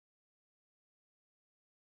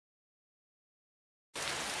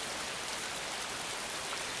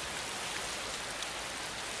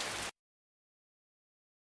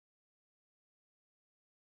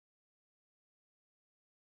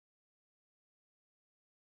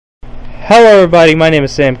Hello everybody, my name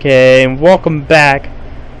is Sam K, and welcome back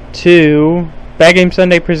to Bad Game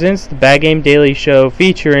Sunday Presents, the Bad Game Daily Show,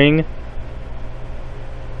 featuring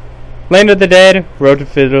Land of the Dead, Road to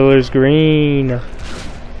Fiddler's Green.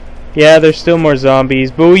 Yeah, there's still more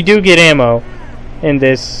zombies, but we do get ammo in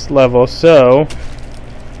this level, so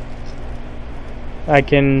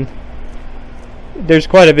there's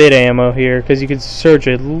quite a bit of ammo here, because you can search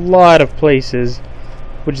a lot of places,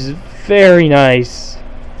 which is very nice.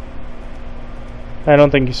 I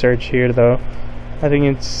don't think you search here though. I think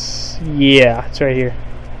it's right here.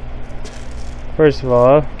 First of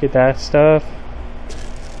all, get that stuff.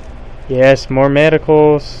 Yes, more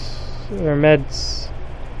medicals or meds.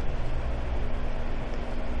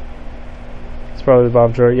 It's probably the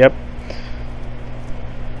bomb drawer. Yep.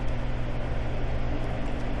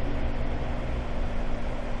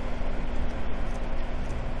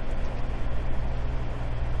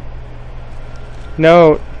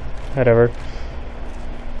 No, whatever.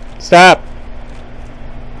 Stop!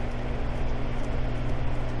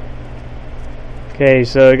 Okay,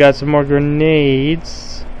 so I got some more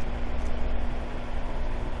grenades.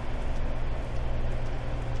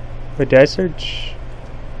 Wait, did I search?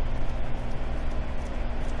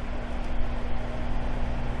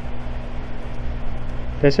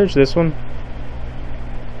 Did I search this one?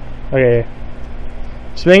 Okay.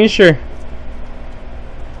 Just making sure.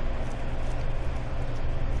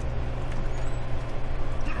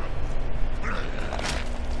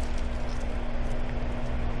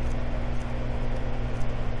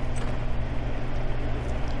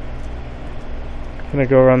 Gonna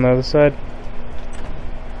go around the other side.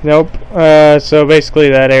 Nope. So basically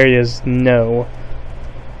that area is no,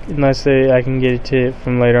 unless I can get it to it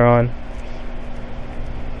from later on.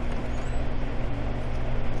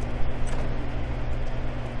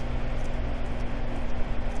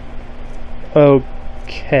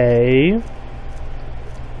 Okay.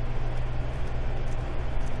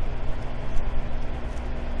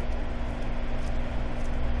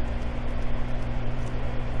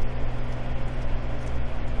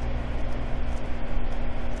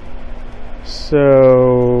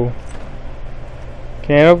 So,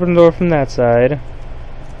 can't open the door from that side.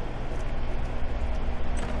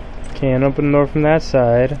 Can't open the door from that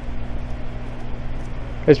side.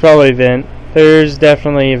 There's probably a vent. There's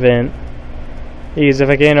definitely a vent. Because if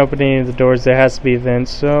I can't open any of the doors, there has to be a vent.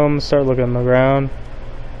 So I'm gonna start looking on the ground.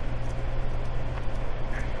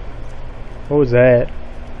 What was that?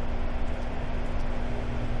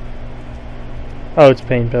 Oh, it's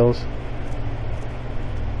pain pills.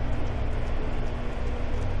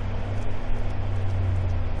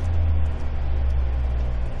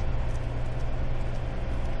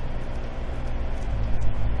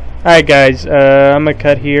 Alright guys, I'm gonna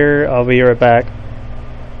cut here. I'll be right back.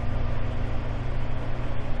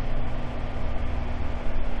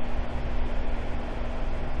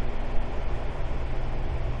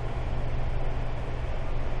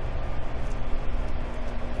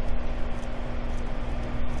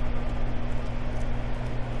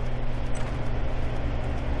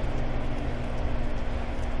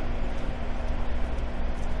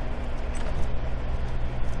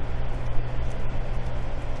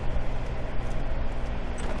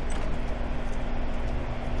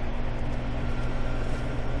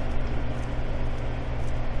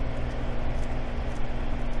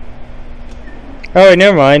 Oh wait,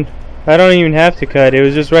 never mind. I don't even have to cut. It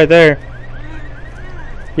was just right there.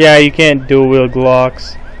 Yeah, you can't dual wield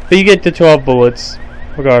Glocks, but you get the 12 bullets,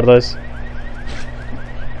 regardless.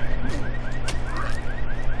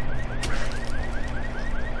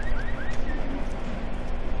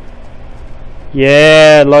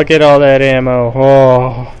 Yeah, look at all that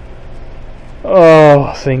ammo.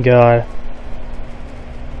 Oh, thank God.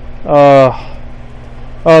 Oh,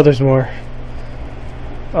 there's more.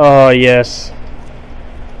 Oh, yes.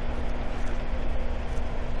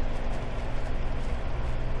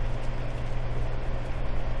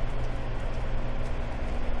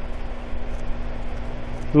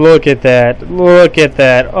 Look at that. Look at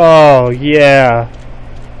that. Oh, yeah.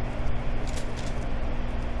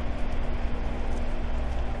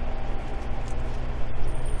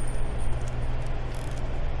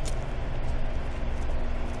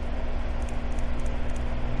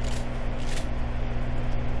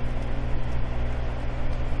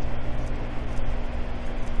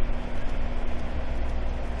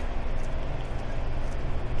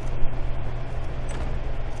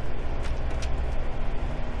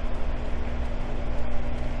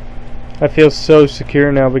 I feel so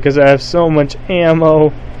secure now because I have so much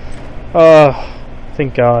ammo. Oh,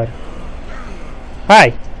 thank God.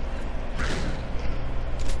 Hi.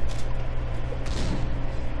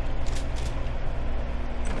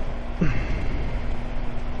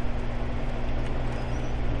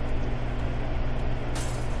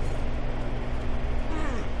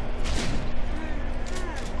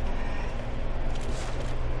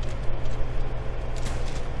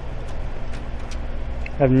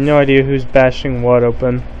 I have no idea who's bashing what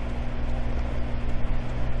open.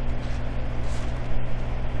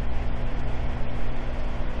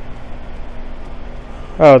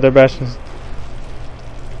 Oh, they're bashing.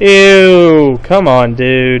 Ew! Come on,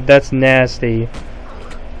 dude. That's nasty.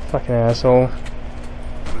 Fucking asshole.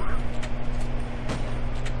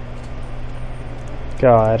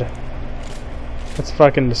 God. That's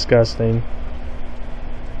fucking disgusting.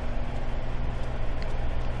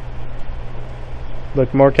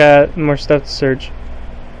 Look, more stuff to search.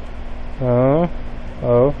 Oh.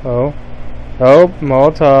 Oh,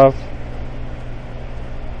 Molotov.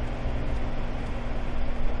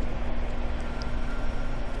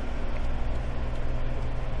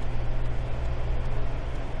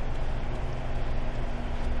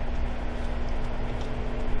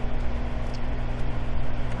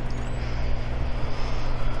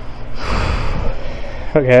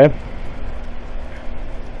 Okay.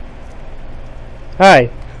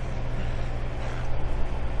 Hi.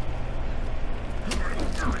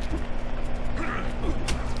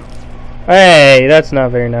 Hey, that's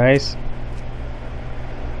not very nice.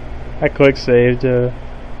 I quick saved. I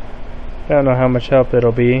don't know how much help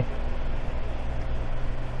it'll be.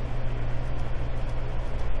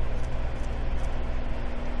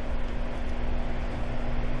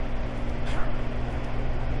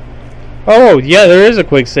 Oh, yeah, there is a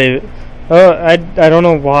quick save. Oh, I don't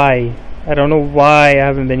know why. I don't know why I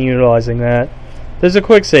haven't been utilizing that. There's a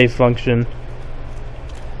quick save function.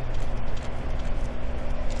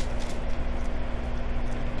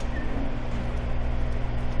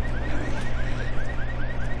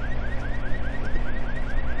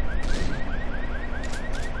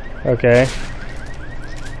 Okay.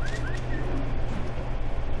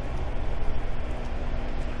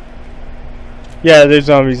 Yeah, there's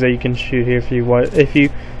zombies that you can shoot here if you want, if you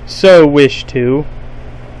so wish to.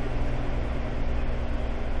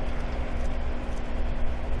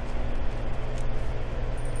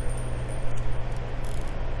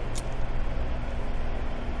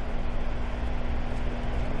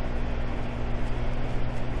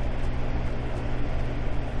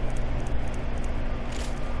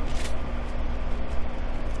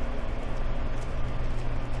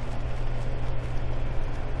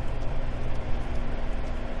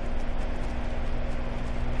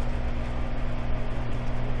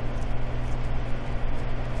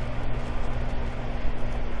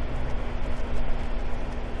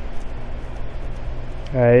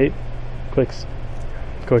 Alright,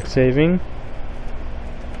 quick saving.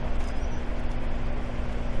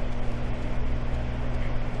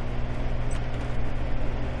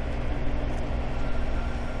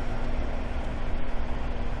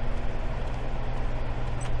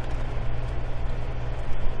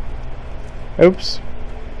 Oops.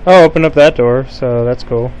 Oh, open up that door, so that's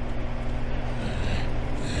cool.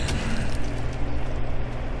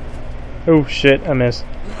 Oh shit, I missed.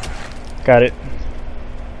 Got it.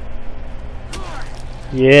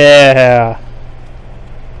 Yeah.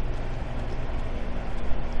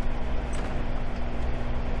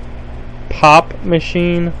 Pop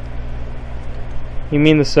machine? You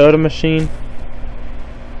mean the soda machine?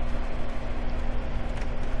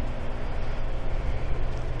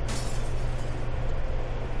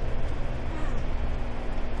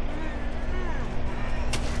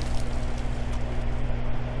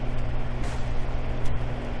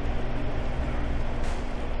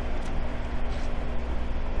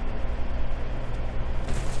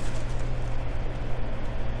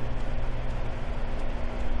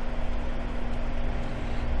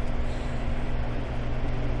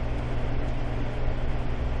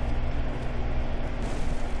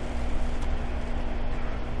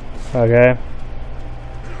 Okay.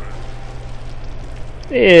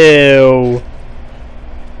 Ew.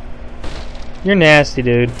 You're nasty,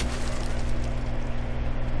 dude.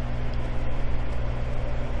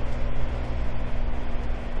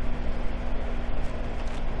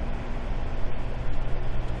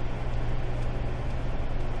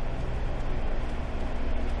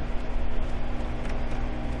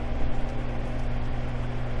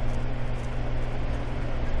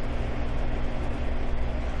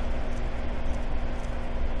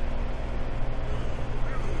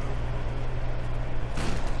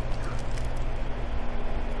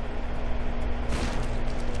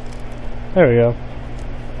 There we go.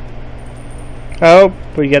 Oh,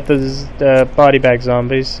 we get those body bag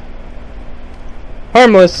zombies.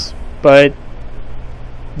 Harmless, but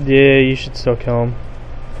yeah, you should still kill them.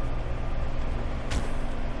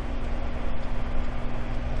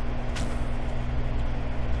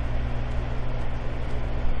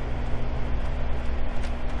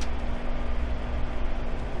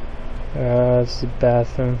 this is a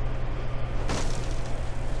bathroom.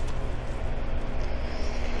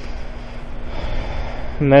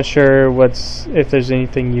 I'm not sure if there's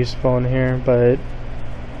anything useful in here, but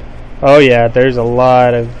oh yeah, there's a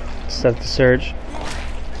lot of stuff to search.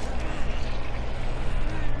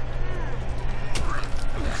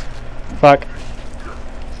 Fuck.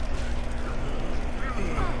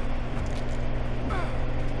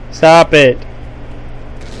 Stop it.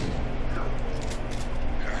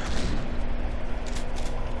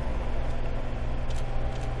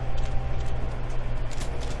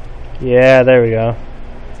 Yeah, there we go.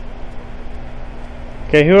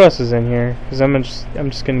 Okay, who else is in here? Because I'm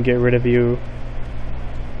just gonna get rid of you.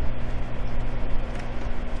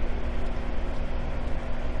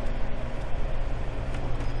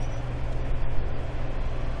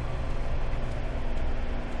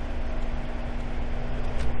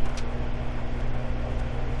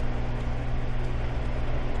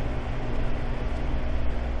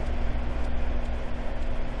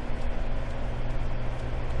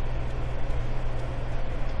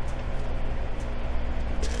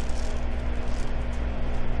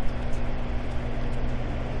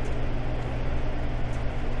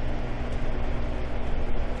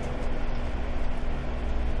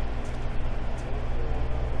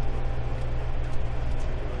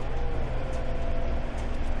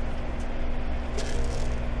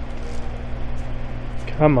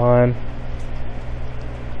 Come on.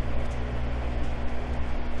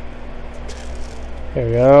 There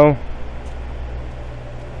we go.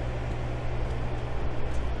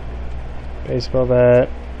 Baseball bat.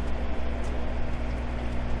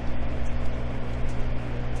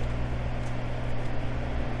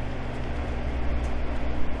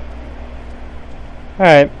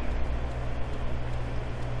 Alright.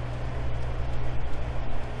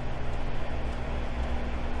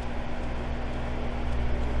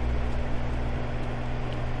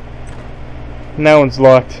 And that one's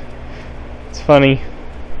locked. It's funny.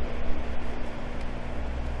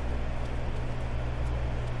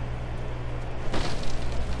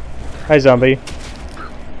 Hi, zombie.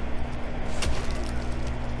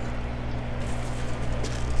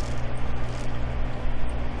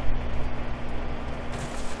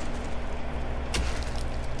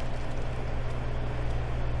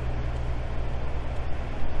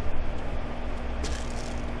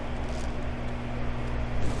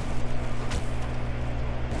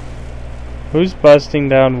 Who's busting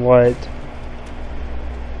down what?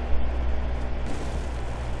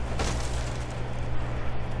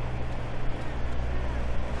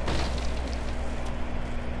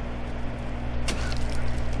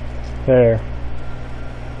 There.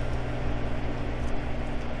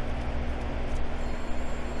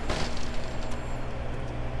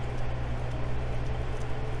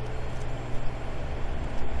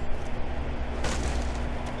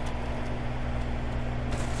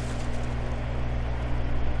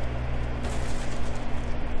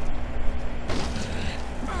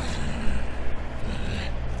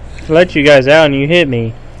 Let you guys out and you hit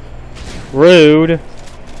me. Rude.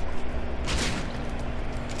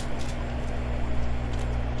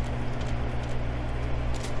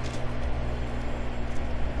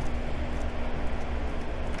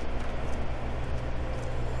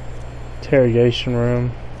 Interrogation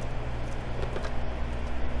room.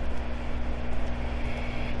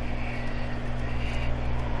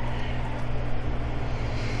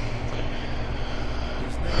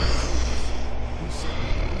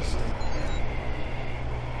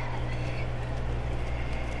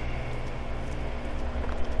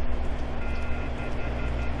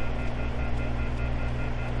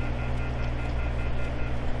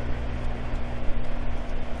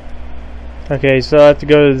 Okay, so I have to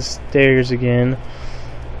go to the stairs again.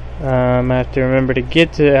 I have to remember to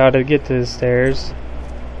get to how to get to the stairs.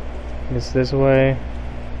 It's this way.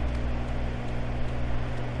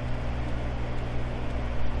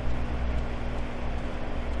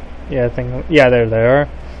 Yeah, I think. Yeah, there they are.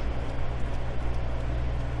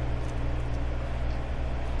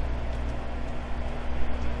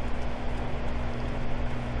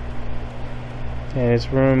 And it's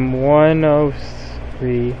room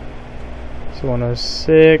 103.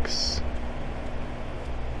 106,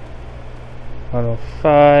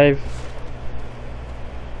 105.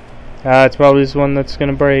 It's probably this one that's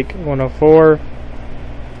gonna break. 104.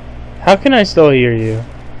 How can I still hear you?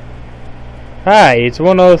 Hi, it's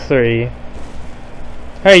 103.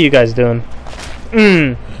 How are you guys doing?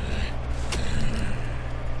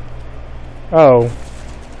 Oh.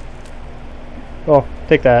 Oh,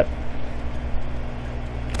 take that.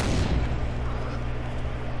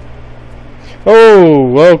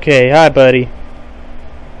 Oh, okay. Hi, buddy.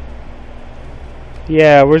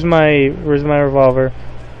 Yeah, where's my revolver?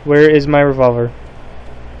 Where is my revolver?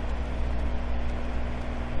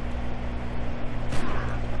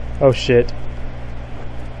 Oh shit.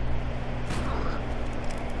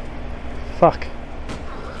 Fuck.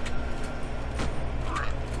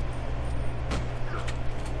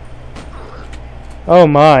 Oh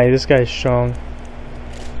my, this guy's strong.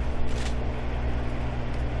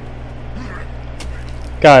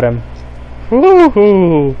 Got him.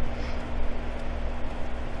 Woohoo!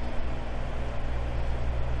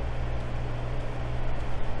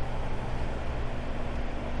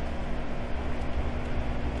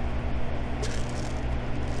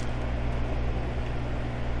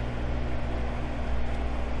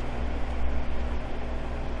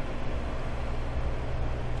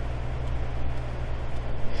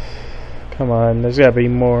 Come on, there's gotta be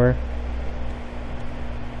more.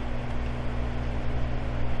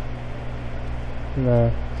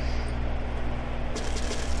 No.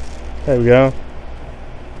 There we go.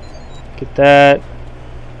 Get that.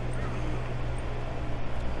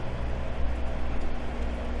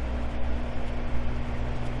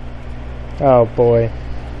 Oh boy.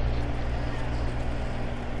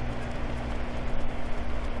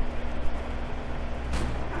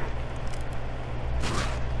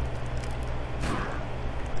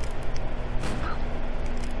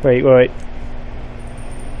 Wait.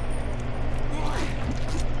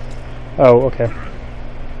 Oh, okay.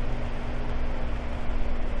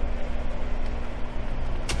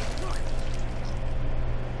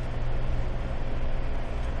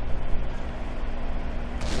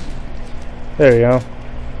 There we go.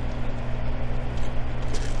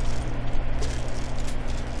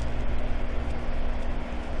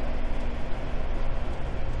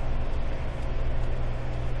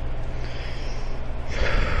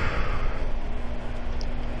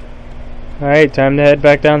 Alright, time to head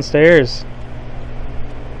back downstairs.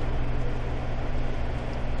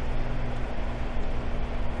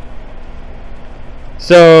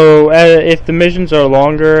 So, if the missions are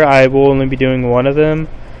longer, I will only be doing one of them.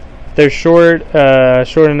 If they're short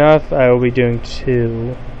enough, I will be doing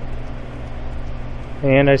 2.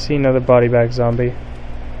 And I see another body bag zombie.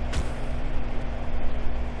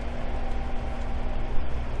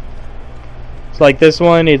 It's like this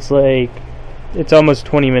one, it's almost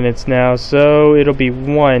 20 minutes now, so it'll be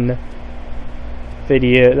one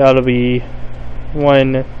video. That'll be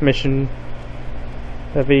one mission.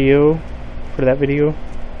 That video. For that video.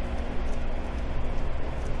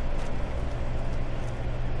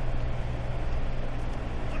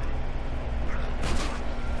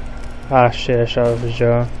 Ah shit, I shot off his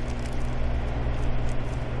jaw.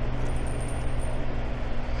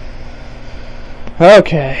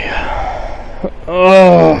 Okay.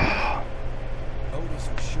 Oh.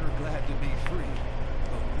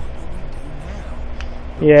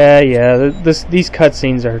 Yeah. These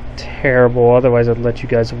cutscenes are terrible. Otherwise, I'd let you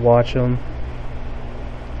guys watch them.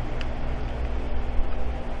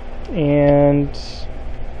 And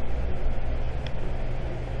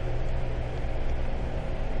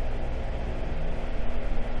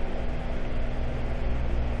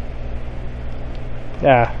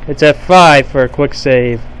it's F5 for a quick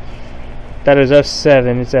save. That is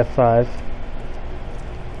F7. It's F5.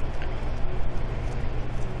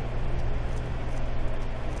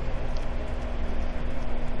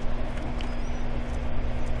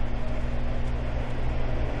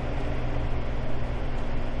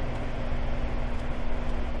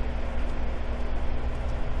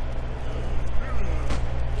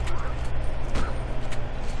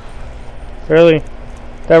 Really?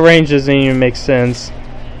 That range doesn't even make sense.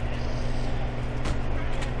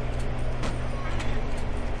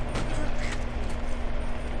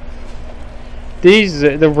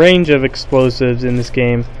 The range of explosives in this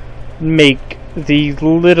game make the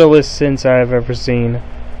littlest sense I've ever seen.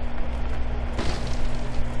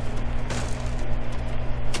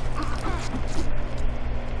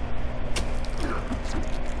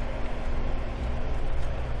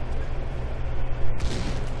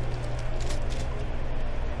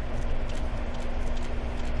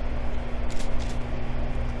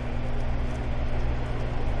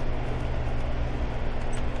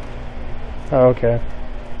 Oh, okay.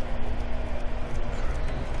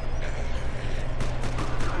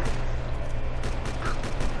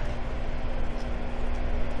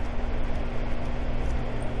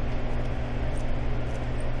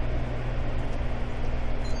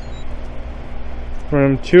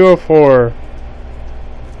 Room 204.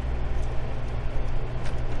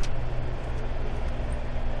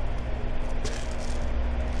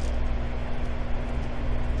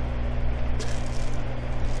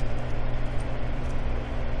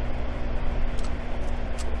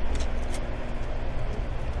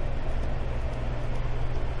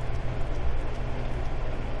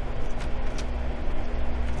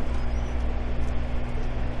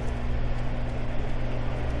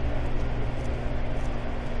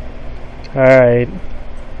 Alright.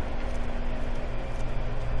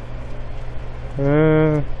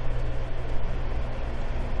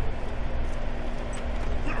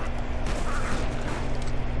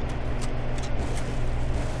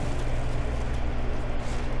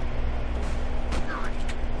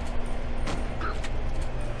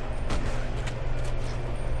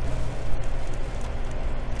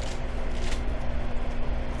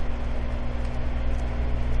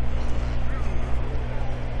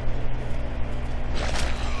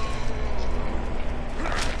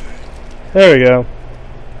 There we go.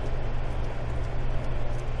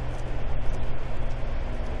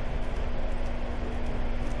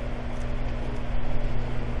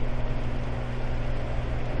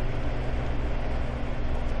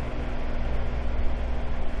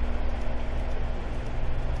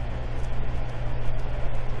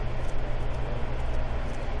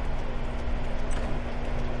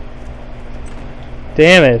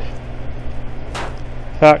 Damn it.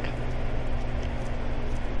 Fuck.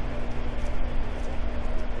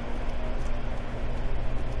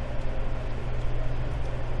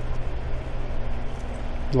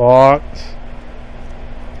 Locked.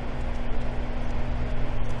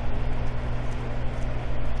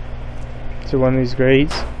 To one of these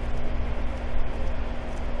grates.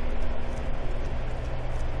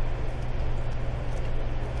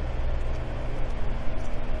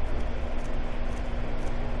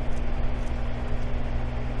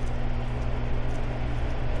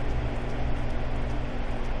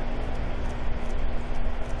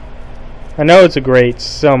 I know it's a grate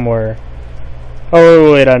somewhere.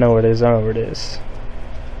 Oh wait, I know what it is. I know where it is.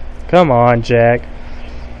 Come on, Jack.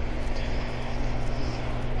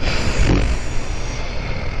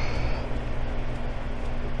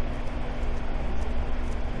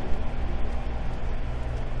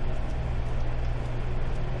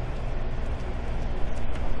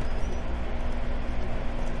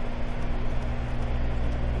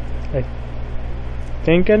 I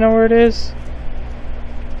think I know where it is.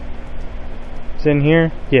 It's in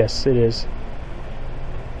here? Yes, it is.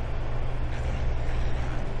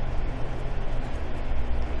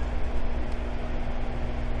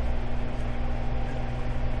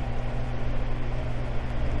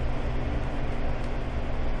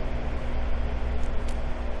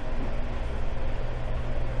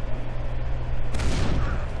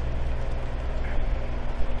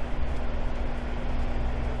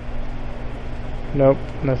 Nope,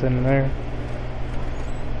 nothing in there.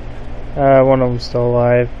 One of them's still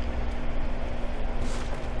alive.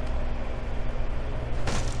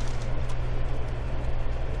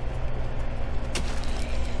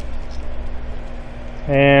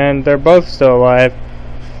 And they're both still alive.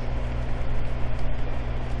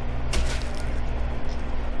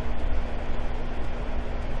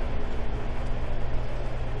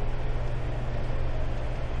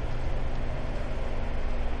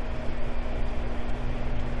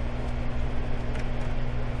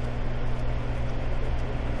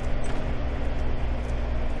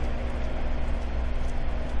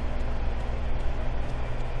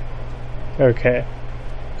 Okay.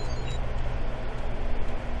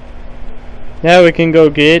 Now we can go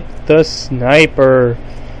get the sniper.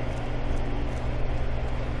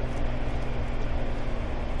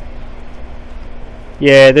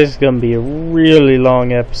 Yeah, this is gonna be a really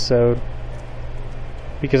long episode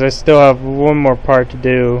because I still have one more part to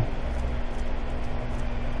do.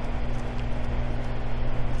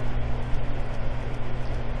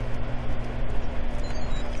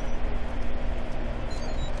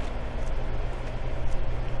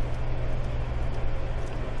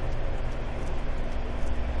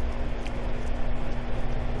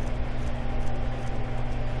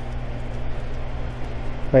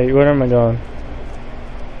 Wait, where am I going?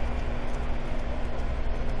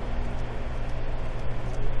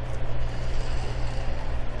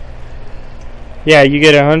 Yeah, you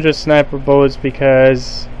get 100 sniper bullets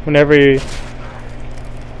because whenever you,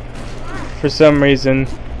 for some reason,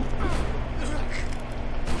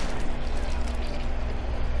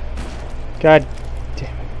 God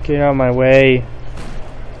damn it, get out of my way.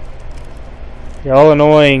 You're all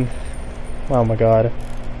annoying. Oh my god.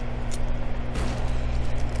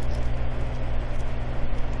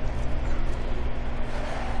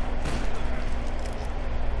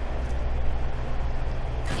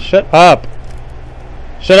 Shut up!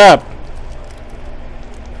 Shut up!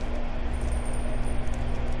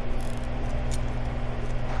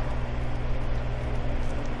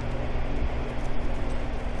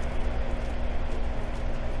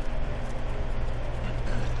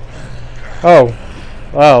 Oh.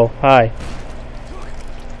 Oh, hi.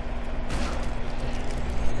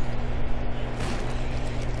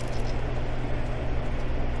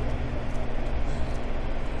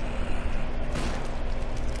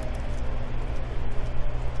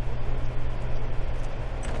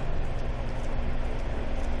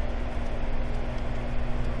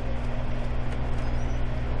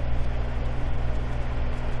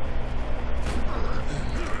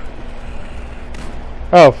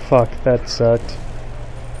 Oh fuck, that sucked.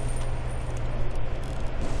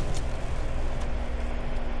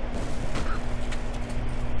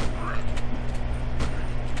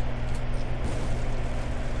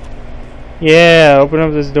 Yeah, open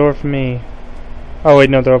up this door for me. Oh wait,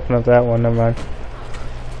 no, they're opening up that one, never mind.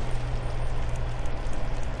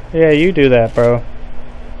 Yeah, you do that, bro.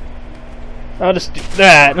 I'll just do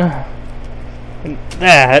that. And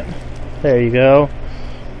that. There you go.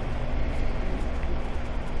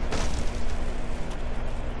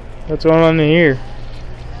 What's going on in here?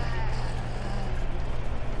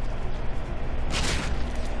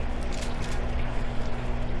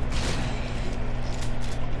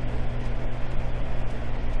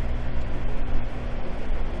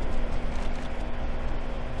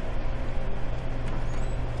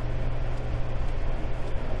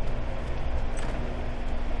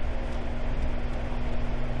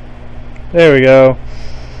 There we go.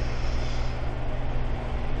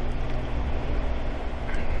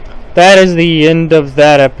 That is the end of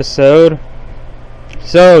that episode.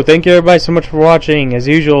 So, thank you everybody so much for watching. As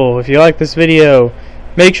usual, if you like this video,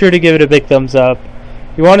 make sure to give it a big thumbs up.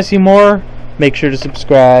 If you want to see more, make sure to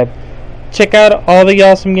subscribe. Check out all the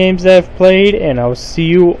awesome games that I've played, and I will see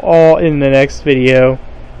you all in the next video.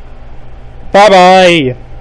 Bye bye!